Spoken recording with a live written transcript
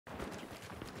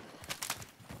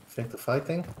think they're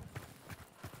fighting.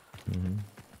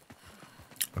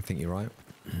 I think you're right.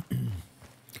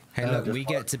 Hey, look, we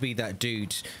get to be that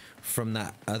dude from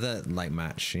that other like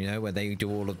match, you know, where they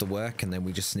do all of the work and then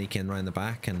we just sneak in around the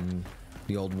back and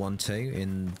the old 1-2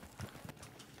 in.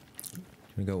 Can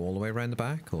we go all the way around the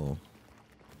back or?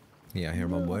 Yeah, I hear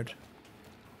him on wood.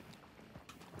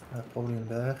 Probably in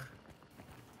there.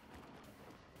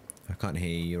 I can't hear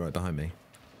you. You're right behind me.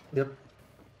 Yep.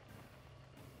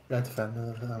 Right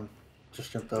defender.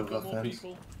 Just jumped over that fence.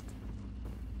 People.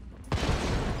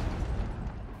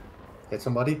 Hit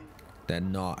somebody. They're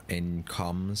not in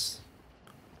comms.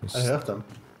 I heard them.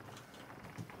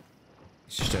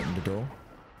 He's just opened the door.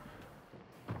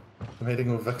 I'm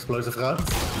hitting with explosive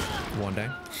rounds. One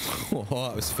down. Oh,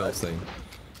 that was filthy.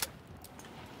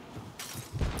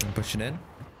 I'm pushing in.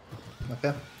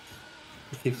 Okay.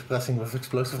 He keeps pressing with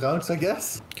explosive rounds, I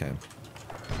guess. Okay.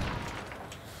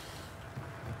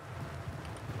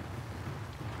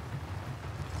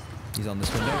 He's on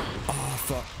this window. Oh,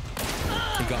 fuck.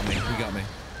 He got me. He got me.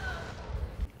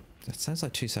 That sounds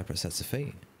like two separate sets of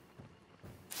feet.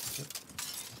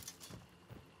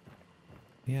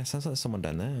 Yeah, sounds like there's someone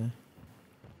down there.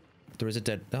 There is a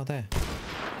dead... Oh, there.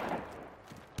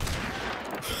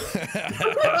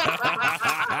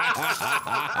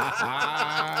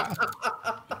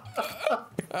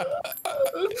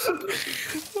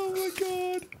 Oh my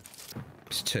god.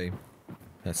 It's two.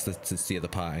 That's the other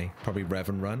party. Probably Rev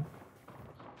and Run.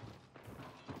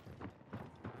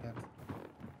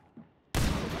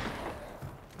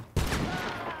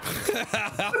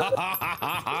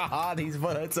 These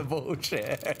bullets are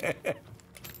bullshit.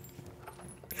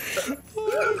 Oh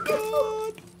my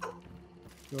god.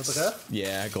 You want the ref?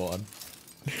 Yeah, go on.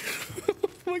 Oh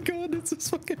my god, this is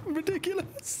fucking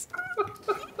ridiculous.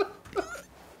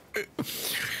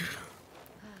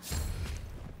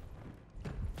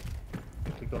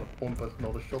 We got a pump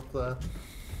another shot there.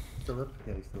 Still up?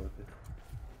 Yeah, he's still up here.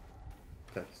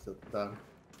 Okay, he's still down.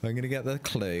 I'm gonna get the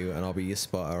clue and I'll be your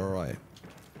spotter, alright?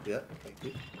 Yeah, thank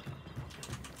you.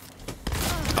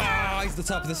 Ah, oh, he's the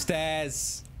top of the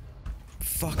stairs.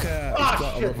 Fucker, he's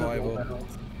got a revival.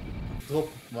 Drop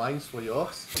mines for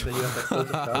yours. Then you have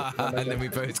that and then we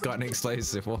both got an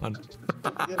explosive one.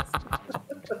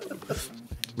 Yes.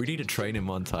 We need a training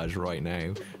montage right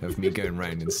now of me going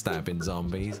around and stabbing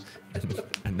zombies,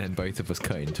 and then both of us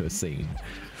cut into a scene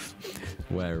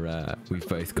where we've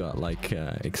both got like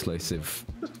explosive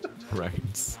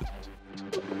rounds.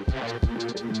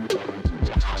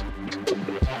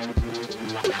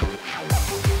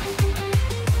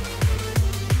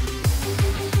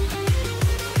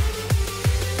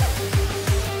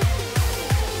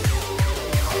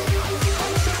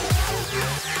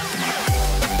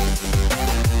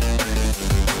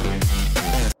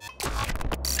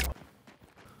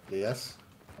 Yes.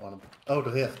 Oh,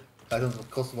 they're here. I don't know,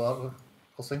 cross the water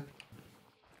crossing.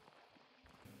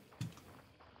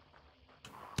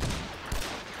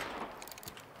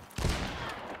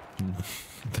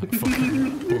 That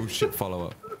fucking bullshit follow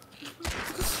up.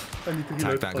 I need to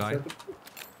Tag that guy.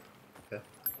 Okay.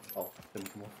 Oh,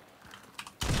 didn't come off.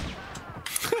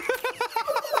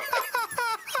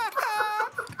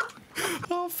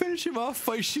 I'll finish him off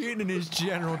by shooting in his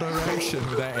general direction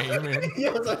without aiming.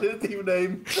 Yes, I didn't even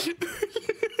aim.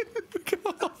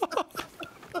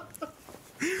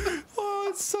 Oh,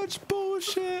 it's such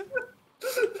bullshit.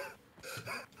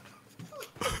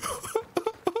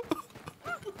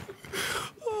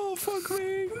 Oh, fuck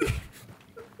me.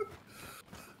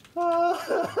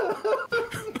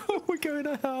 Oh, we're going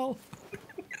to hell.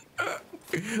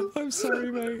 I'm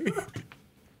sorry, mate.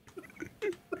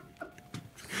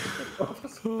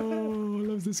 Oh, I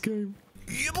love this game.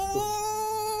 Yeah,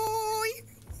 boy!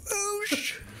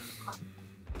 Oosh!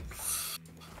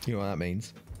 You know what that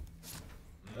means?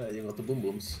 You got the boom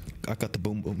booms. I got the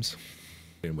boom booms.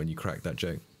 When you crack that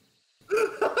joke.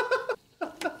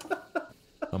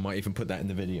 I might even put that in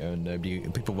the video and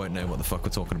people won't know what the fuck we're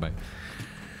talking about.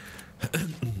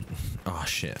 Oh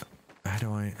shit. How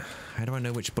do I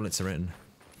know which bullets are in?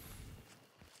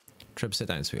 Trib, sit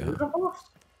down, sweetheart.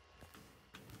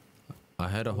 I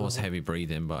heard a horse heavy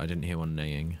breathing, but I didn't hear one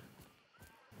neighing.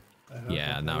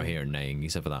 Yeah, now I hear a neighing.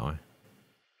 He's over that way.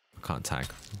 I can't tag.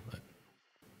 I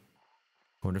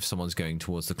wonder if someone's going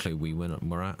towards the clue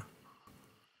we're at.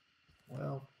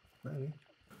 Well, maybe.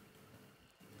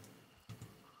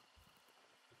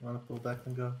 Want to pull back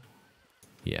and go?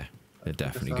 Yeah, they're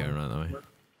definitely going around that way.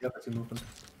 Yep, I see movement.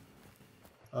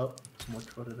 Oh, much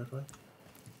further that way.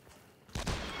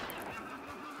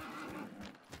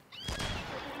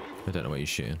 I don't know where you're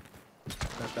shooting.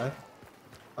 That guy.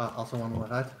 Also one on my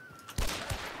right.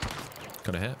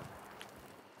 Got a hit.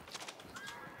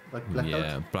 Like black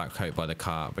Yeah, coat? black coat by the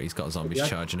car, but he's got zombies Yeah,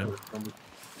 charging him. zombie.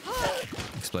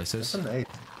 Explosives. That's an 8.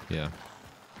 Yeah.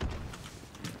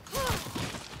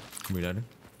 Reloading.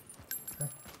 Okay.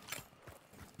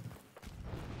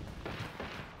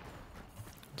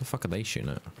 What the fuck are they shooting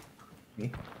at?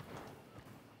 Me.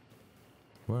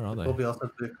 Where are they? Probably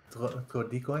also throw a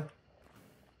decoy.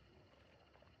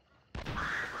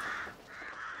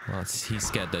 Well, he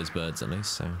scared those birds at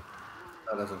least, so.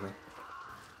 Oh, that's okay.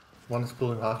 One is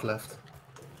pulling hard left.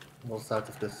 On the side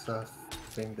of this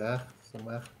thing there,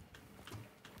 somewhere.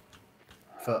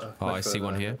 Oh, I see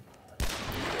one here.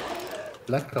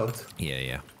 Black coat. Yeah,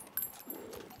 yeah.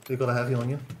 You got a heavy on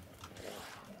you?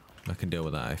 I can deal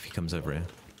with that if he comes over here.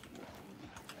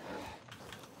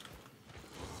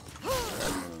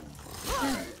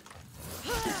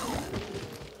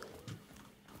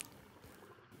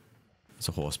 There's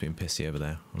a horse being pissy over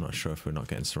there. I'm not sure if we're not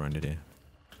getting surrounded here.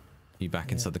 You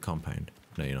back inside the compound?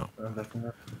 No, you're not. I'm backing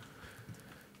up.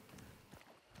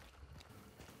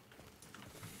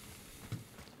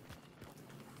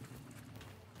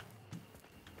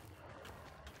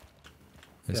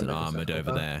 There's Yeah, an make a armored second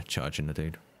over car. there charging the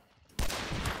dude.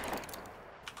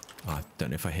 I don't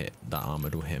know if I hit that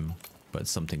armored or him, but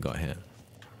something got hit.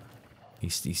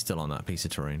 He's still on that piece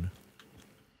of terrain.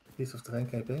 Piece of terrain,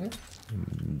 can you ping it?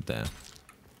 There.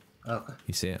 Oh, okay.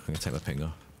 You see it? I'm gonna take my ping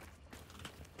off.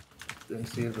 Didn't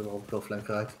see it, but I'll go flank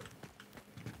right.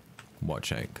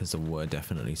 Watch out, because there were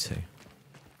definitely two.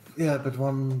 Yeah, but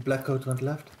one black coat went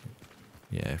left.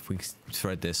 Yeah, if we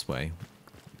thread this way.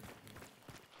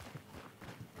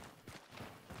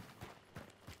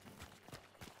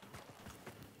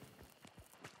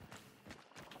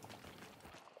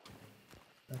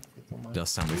 They'll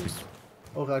sandwich me.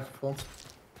 Oh, right in front.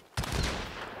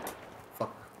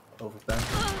 Fuck. Overband.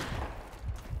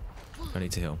 I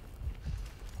need to heal.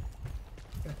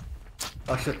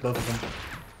 Oh shit, both of them.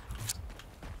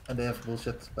 And they have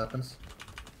bullshit weapons.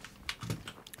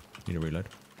 Need to reload.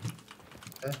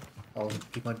 Okay, I'll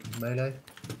keep my melee.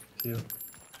 You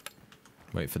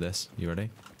Wait for this. You ready?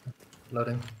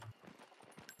 loading.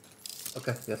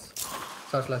 Okay, yes.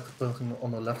 Sounds like the person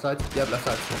on the left side. Yeah, left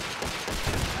side.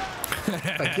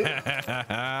 Thank you.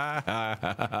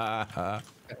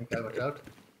 Okay, watch out.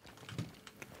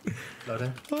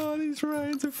 Loading. Oh, these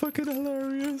raids are fucking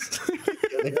hilarious.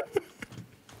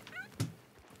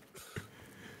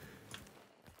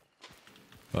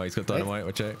 Oh, he's got dynamite.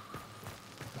 Watch out.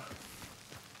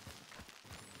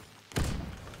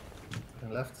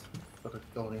 And left. Got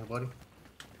it going in your body.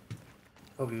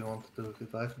 Probably you want to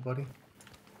revive the body.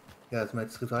 Yeah, it's made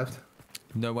it's revived.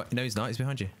 No, what? No, he's not. He's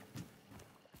behind you.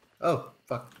 Oh,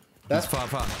 fuck. He's That. far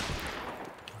apart.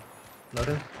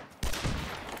 Loading.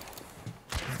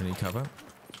 I need cover.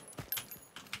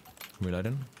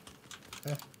 Reloading.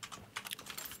 Okay.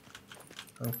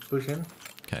 I'll push in.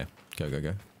 Okay, go, go,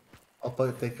 go. I'll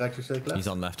probably take right to shake left. He's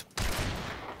on left.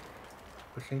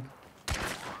 Pushing.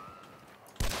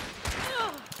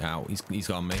 Ow, he's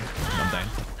got on me. I'm down.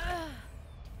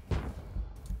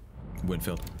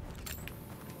 Winfield.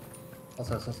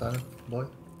 Also has some silent boy.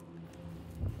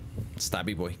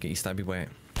 Stabby boy. Get your stabby boy out.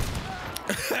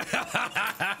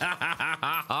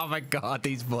 Oh my god,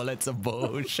 these bullets are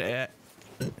bullshit.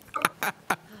 Oh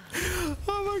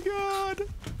my god.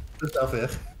 Just over here.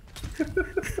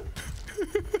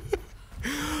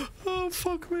 Oh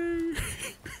fuck me.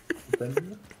 Thank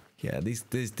you. Yeah, these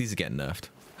are getting nerfed.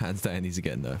 Hands down, these are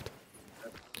getting nerfed.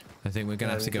 I think we're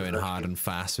gonna have to go in hard and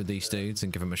fast with these dudes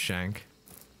and give them a shank.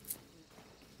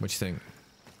 What do you think?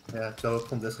 Yeah, go up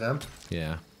from this ramp.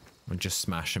 Yeah, and just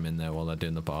smash them in there while they're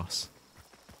doing the boss.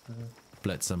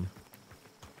 Blitz them.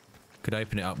 Could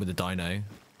open it up with a dino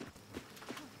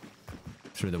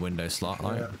through the window slot,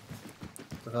 like. Yeah.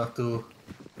 There are two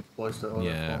boys that are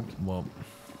Yeah, front. well,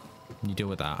 you deal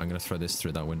with that. I'm gonna throw this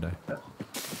through that window. Yeah.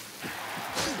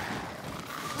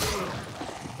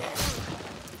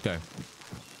 Go.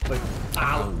 Wait.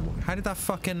 Ow! How did that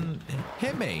fucking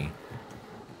hit me?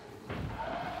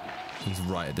 He's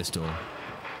right at this door.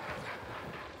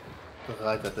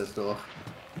 Right at this door.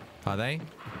 Are they?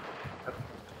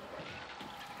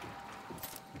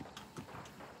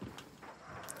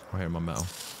 I hear my metal.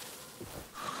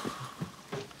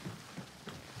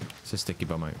 It's a sticky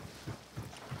bomb out.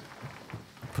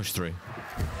 Push through.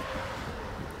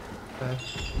 Okay.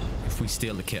 If we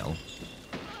steal the kill.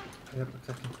 Yep,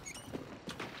 exactly.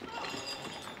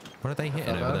 What are they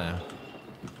hitting over there?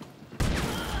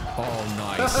 Oh,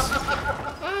 nice.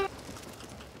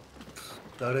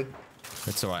 Loading.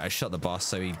 It's alright, I shot the boss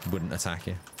so he wouldn't attack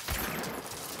you.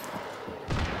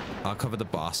 I'll cover the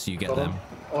boss, you get Got them. him.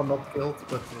 Oh, not killed,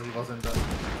 but he was in the...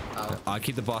 Ow. I'll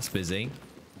keep the boss busy.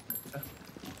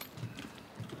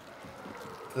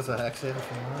 There's a hex here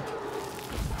if you want.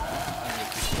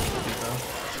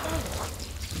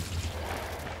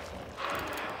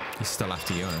 He's still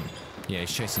after you, aren't he? Yeah,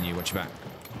 he's chasing you. Watch your back.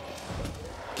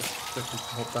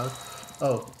 Hopped out.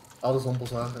 Oh, alle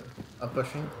zombies are. I'm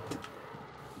pushing.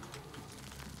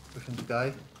 Pushing the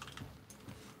guy.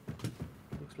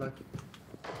 Looks like.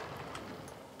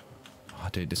 Oh,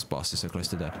 dude, this boss is so close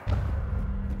to death.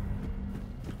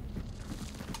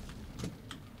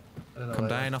 Come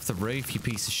down off the roof, you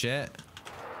piece of shit.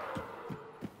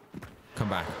 Come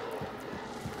back.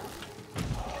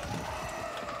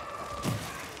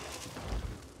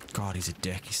 God, he's a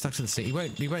dick. He's stuck to the seat.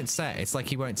 He won't set. It's like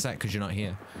he won't set because you're not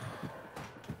here.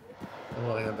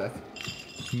 Oh, I'm back.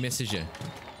 He misses you.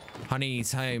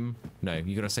 Honey's home. No,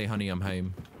 you gotta say, honey, I'm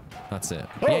home. That's it.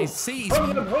 Oh! Yeah, see,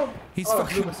 he's oh,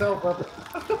 fucking. Myself up.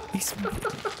 He's.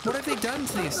 What have they done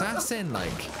to the assassin?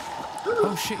 Like,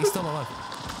 oh shit, he's still alive.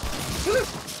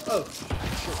 Oh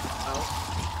shit! Ow.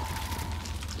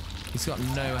 He's got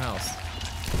no health.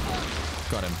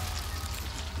 Got him.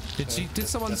 Did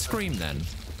someone scream then?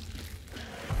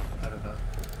 I don't know.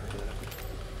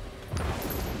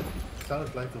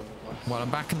 Sounded like the one. Well, I'm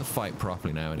back in the fight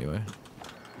properly now anyway.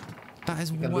 That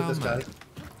is well this guy. mad.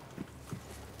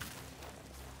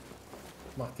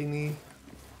 Martini.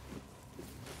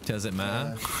 Does it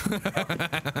matter?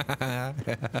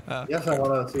 Yes, I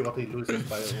want to see what he loses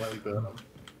by when we burn him.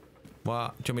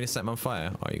 What? Do you want me to set him on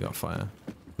fire? Oh, you got fire.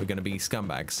 We're gonna be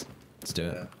scumbags. Let's do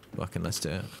it. Yeah. Fucking let's do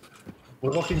it.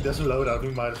 We're rocking this loadout, we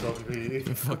might as well be.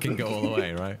 Fucking go all the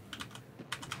way, right?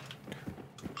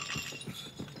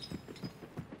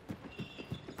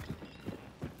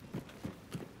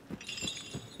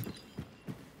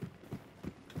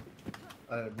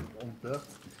 I'm on dirt.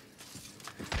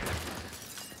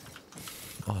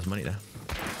 Oh, there's money there.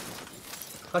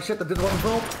 Oh shit, I did one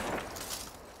vault.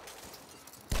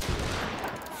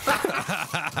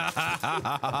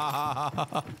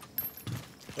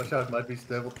 Watch out, might be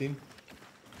stable team.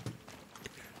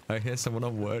 I hear someone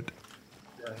on wood.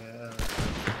 Yeah.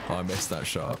 Oh, I missed that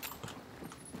shot.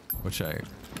 Watch out.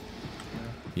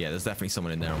 Yeah, there's definitely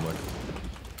someone in there on wood.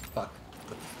 Fuck.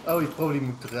 Oh, he probably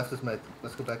moved to the left, mate.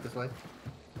 Let's go back this way.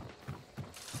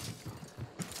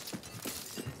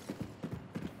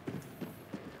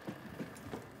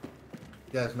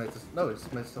 Yeah, his mate is. No, his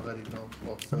mate's already gone.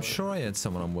 Well, I'm sure I had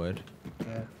someone on wood.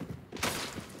 Yeah.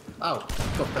 Ow!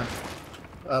 Got them.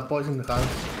 Poison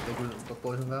rounds. They do the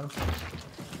poison rounds.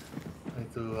 I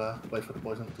need to wait for the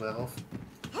poison to wear off.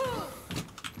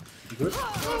 You good?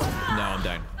 No, I'm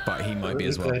down. But he might be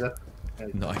as well. Yeah.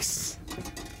 Nice.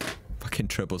 Fucking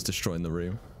Treble's destroying the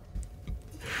room.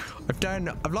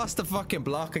 I've lost the fucking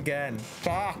block again.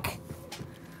 Fuck.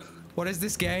 What is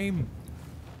this game?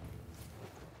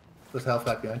 There's health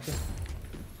back behind you.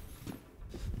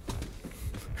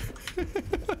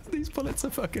 These bullets are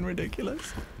fucking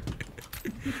ridiculous.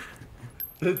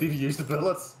 Did you use the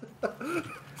bullets?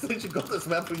 Since you got this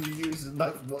weapon, you use the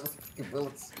knife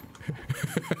bullets.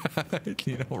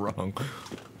 You're not wrong.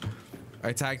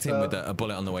 I tagged him with a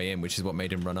bullet on the way in, which is what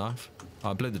made him run off. Oh,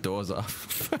 I blew the doors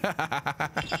off.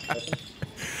 That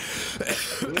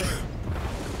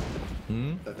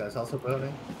guy's also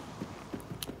burning.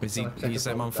 Is he? You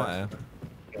set him on fire?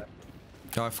 Yeah.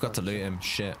 Oh, I forgot to loot him.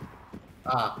 Shit.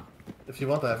 Ah, if you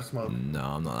want to have a smoke. No,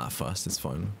 I'm not that fast. It's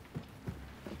fine.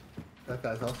 That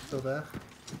guy's also still there.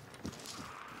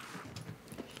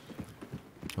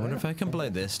 I wonder if I can blow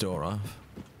this door off.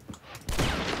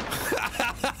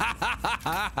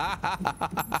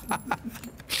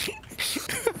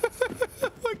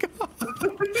 Oh my god.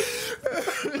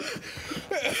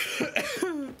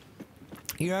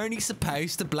 You're only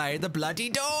supposed to blow the bloody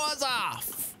doors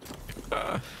off.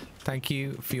 Thank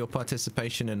you for your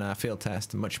participation in our field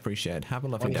test. Much appreciated. Have a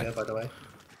lovely day. Here, by the way.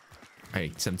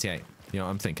 Hey, 78. You know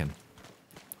what I'm thinking?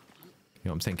 You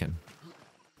know what I'm thinking?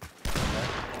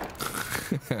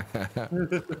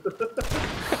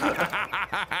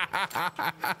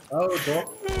 Oh, dog.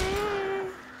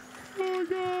 Oh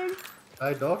god.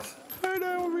 Hi, dogs. I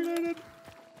know, I'm related.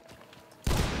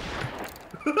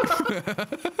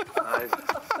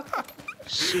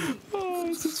 Oh,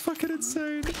 this is fucking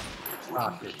insane.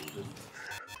 Ah, shit.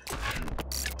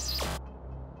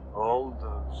 All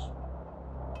those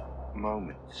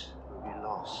moments will be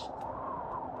lost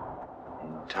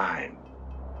in time,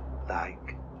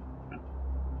 like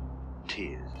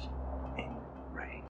tears.